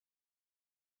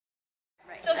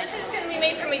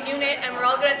from a unit, and we're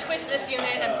all going to twist this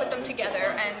unit and put them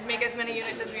together and make as many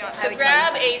units as we want. So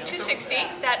grab a 260,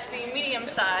 that's the medium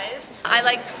size. I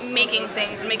like making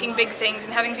things and making big things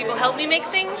and having people help me make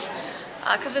things.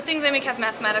 Because the things I make have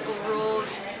mathematical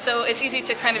rules, so it's easy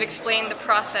to kind of explain the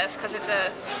process because it's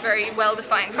a very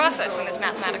well-defined process when it's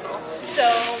mathematical. So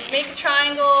make a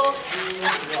triangle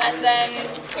and then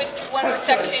twist one more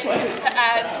section to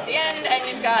add to the end, and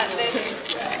you've got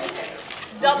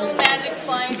this double magic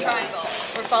flying triangle.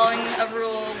 We're following a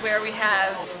rule where we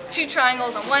have two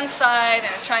triangles on one side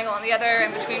and a triangle on the other,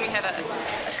 and between we have a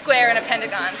square and a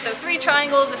pentagon. So 3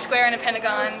 triangles, a square, and a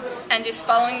pentagon, and just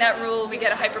following that rule we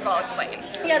get a hyperbolic plane.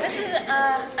 Yeah, this is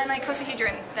an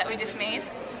icosahedron that we just made.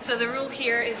 So the rule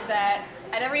here is that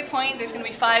at every point there's going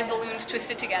to be 5 balloons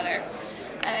twisted together,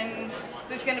 and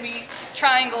there's going to be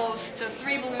triangles, so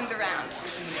 3 balloons around.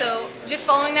 So just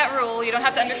following that rule, you don't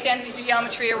have to understand the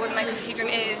geometry or what an icosahedron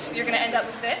is, you're going to end up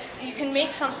with this. You can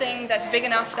make something that's big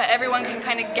enough that everyone can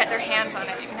kind of get their hands on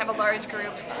it. You can have a large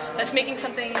group that's making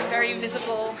something very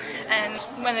visible, and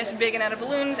when it's big and out of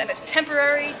balloons and it's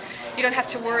temporary, you don't have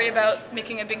to worry about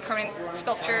making a big permanent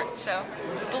sculpture, so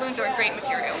balloons are a great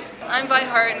material. I'm Vi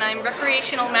Hart, and I'm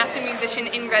recreational mathemusician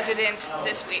in residence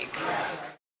this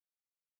week.